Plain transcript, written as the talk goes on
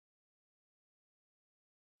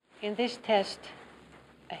In this test,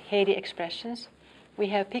 Heidi Expressions, we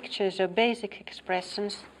have pictures of basic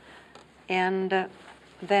expressions, and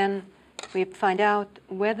then we find out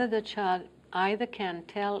whether the child either can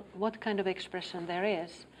tell what kind of expression there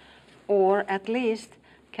is, or at least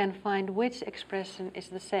can find which expression is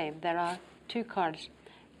the same. There are two cards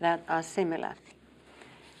that are similar.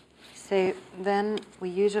 So then we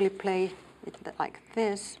usually play it like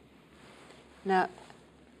this. Now,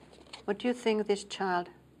 what do you think this child,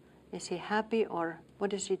 is he happy or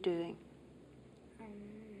what is he doing? I don't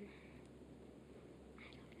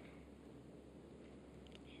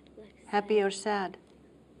know. Happy or sad?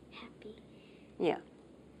 Happy. Yeah.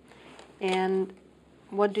 And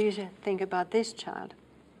what do you think about this child?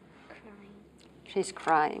 Crying. She's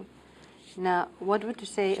crying. Now, what would you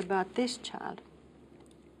say about this child?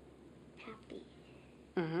 Happy.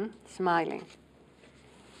 Smiling.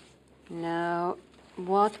 Now,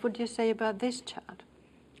 what would you say about this child?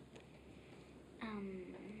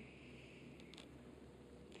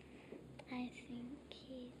 I think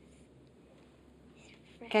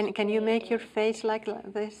he's Can you make your frustrated. face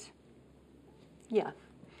like this? Yeah.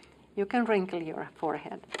 You can wrinkle your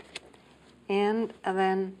forehead. And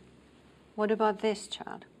then, what about this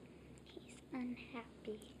child? He's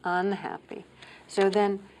unhappy. Unhappy. So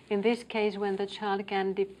then, in this case, when the child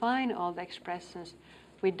can define all the expressions,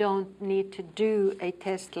 we don't need to do a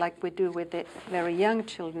test like we do with the very young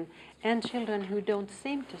children and children who don't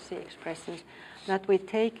seem to see expressions, that we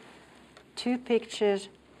take two pictures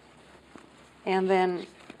and then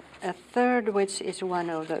a third which is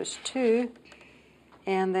one of those two,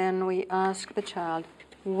 and then we ask the child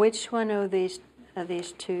which one of these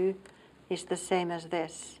two is the same as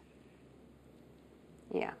this.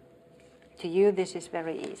 Yeah. To you this is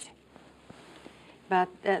very easy. But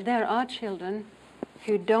there are children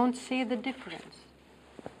who don't see the difference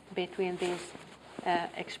between these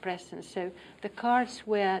expressions. So the cards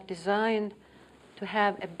were designed to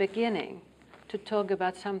have a beginning, to talk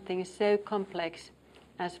about something so complex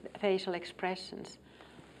as facial expressions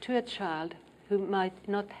to a child who might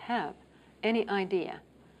not have any idea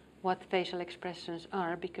what facial expressions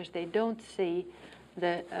are because they don't see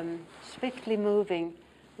the swiftly moving,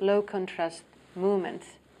 low contrast movements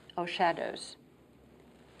of shadows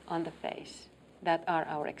on the face that are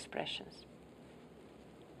our expressions.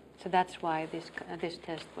 So that's why this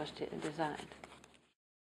test was designed.